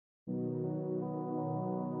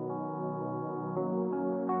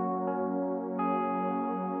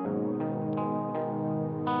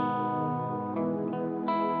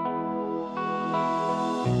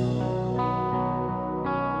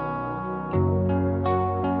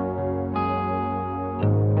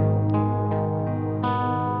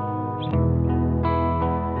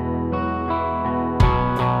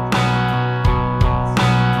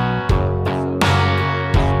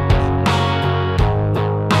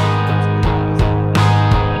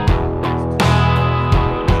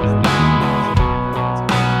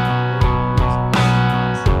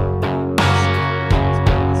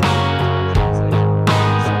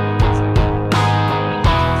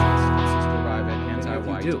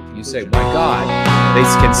You say, my God, they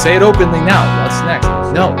can say it openly now. What's next?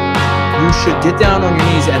 No, you should get down on your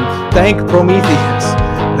knees and thank Prometheus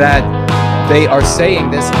that they are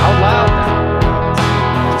saying this out loud now.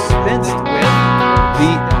 Dispensed with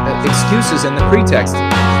the excuses and the pretext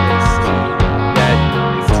that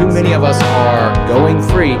if too many of us are going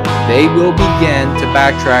free, they will begin to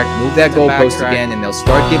backtrack, move that goalpost again, and they'll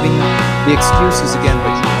start giving the excuses again.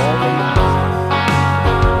 But you already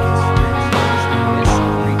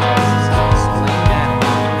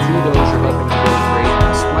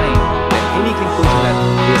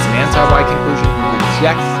anti-Y conclusion, you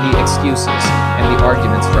reject the excuses and the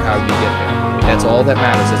arguments for how you get there. That's all that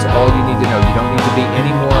matters. That's all you need to know. You don't need to be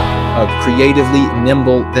any more creatively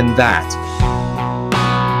nimble than that.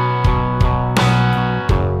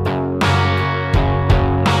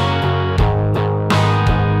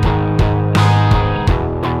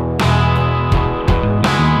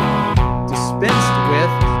 Dispensed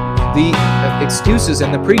with the excuses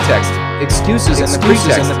and the pretext. Excuses and the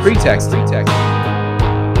pretext.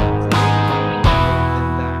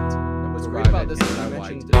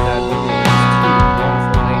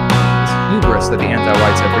 Hubris that the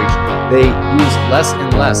anti-whites have reached. They use less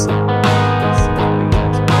and less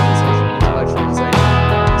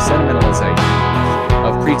sentimentalization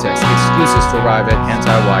of pretext, excuses to arrive at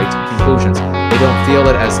anti-white conclusions. They don't feel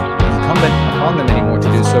it as incumbent upon them anymore to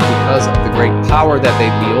do so because of the great power that they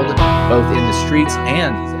wield, both in the streets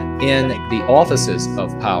and in the offices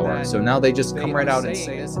of power. So now they just come right out and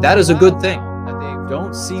say that is a good thing.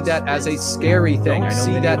 Don't see that as a scary thing. Don't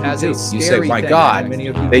see that as a scary thing. You say, my God,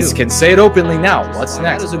 they can say it openly now. What's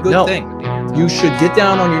next? That is a good thing. You should get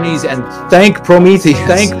down on your knees and thank Prometheus.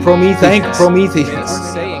 Thank Prometheus. They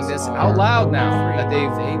are saying this out loud now that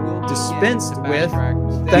they've dispensed with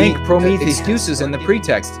thank Prometheus excuses and the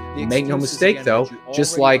pretext. Make no mistake, though,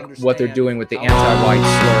 just like what they're doing with the anti-white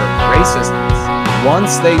slur racist,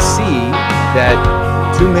 once they see that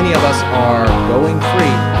too many of us are going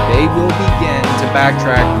free, they will begin to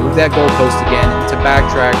backtrack, move that goalpost again, to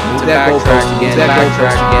backtrack, move that goalpost again,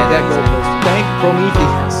 Thank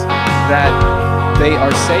Prometheus that they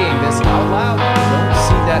are saying this out loud. Don't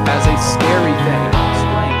see that as a scary thing.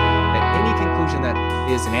 Explain that any conclusion that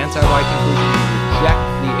is an anti-white conclusion, you reject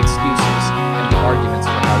the excuses and the arguments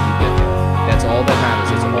for how you get there. That's all that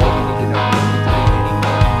matters. That's all you need.